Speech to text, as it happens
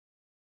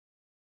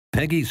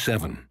Peggy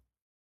 7.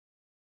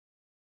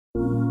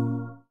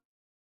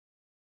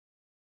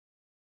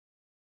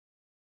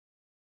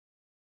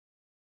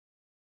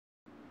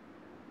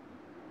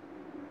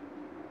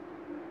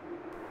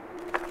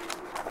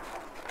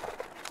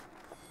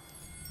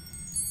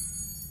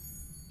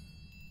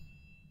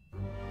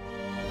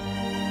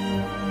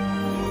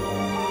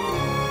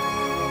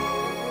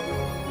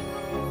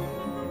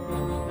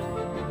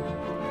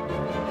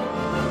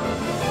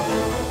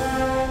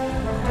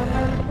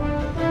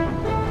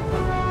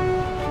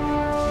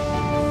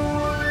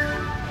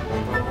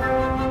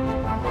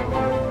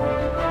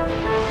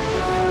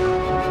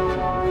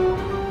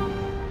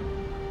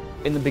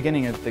 In the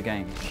beginning of the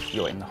game,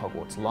 you're in the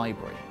Hogwarts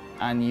library,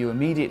 and you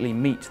immediately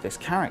meet this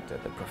character,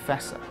 the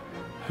Professor,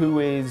 who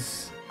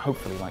is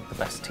hopefully like the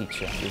best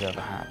teacher you've ever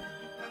had.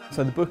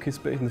 So the book is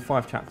split into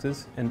 5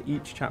 chapters, and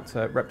each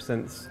chapter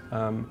represents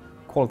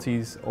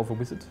qualities of a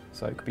wizard.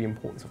 So it could be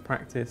importance of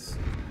practice,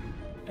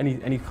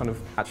 any kind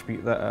of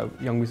attribute that a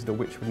young wizard or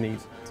witch would need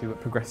to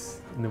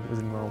progress in the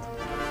wizarding world.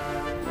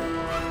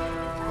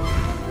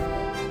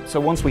 So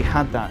once we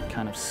had that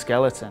kind of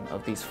skeleton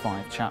of these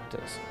 5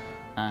 chapters,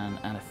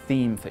 and a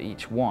theme for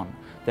each one,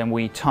 then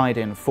we tied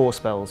in 4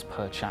 spells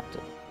per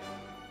chapter.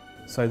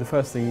 So the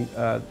first thing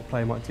the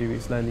player might do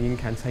is learn the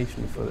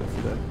incantation for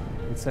the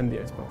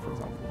incendio spell, for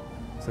example.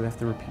 So they have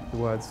to repeat the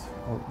words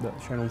that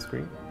are shown on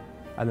screen.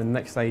 And then the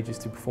next stage is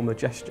to perform the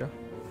gesture,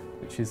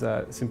 which is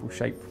a simple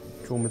shape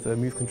drawn with the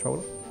move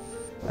controller.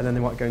 And then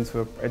they might go into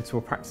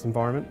a practice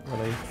environment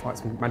where they fight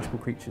some magical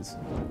creatures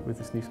with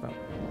this new spell.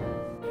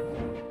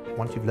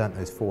 Once you've learnt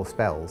those 4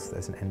 spells,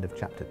 there's an end of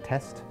chapter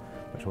test,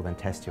 which will then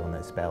test you on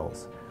those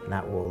spells, and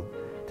that will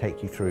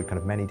take you through kind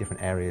of many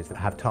different areas that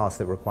have tasks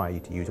that require you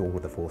to use all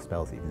of the 4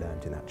 spells that you've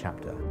learned in that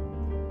chapter.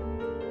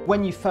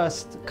 When you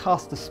first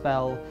cast a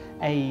spell,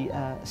 a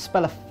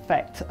spell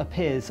effect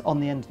appears on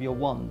the end of your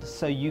wand,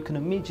 so you can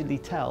immediately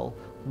tell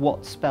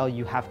what spell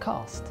you have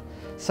cast.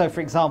 So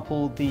for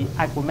example, the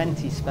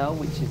Aguamenti spell,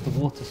 which is the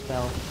water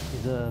spell,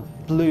 is a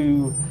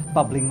blue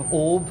bubbling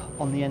orb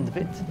on the end of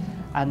it,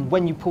 and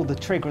when you pull the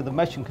trigger of the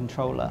motion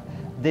controller,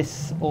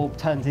 this orb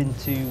turns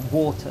into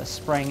water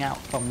spraying out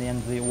from the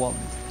end of your wand.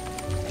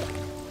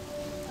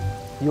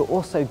 You're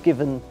also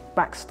given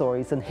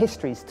backstories and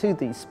histories to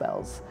these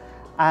spells,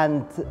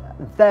 and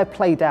they're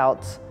played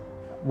out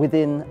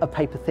within a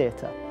paper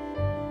theatre.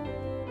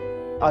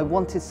 I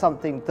wanted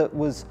something that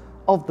was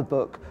of the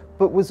book,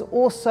 but was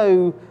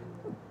also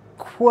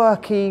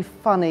quirky,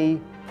 funny,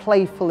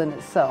 playful in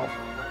itself.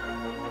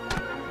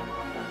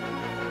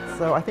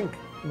 So I think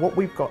what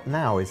we've got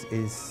now is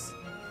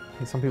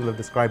some people have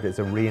described it as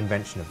a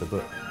reinvention of the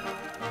book.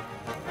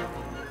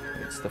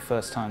 It's the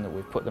first time that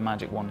we've put the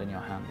magic wand in your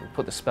hand, we've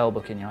put the spell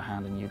book in your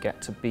hand, and you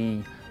get to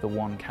be the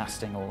one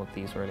casting all of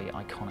these really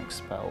iconic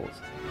spells.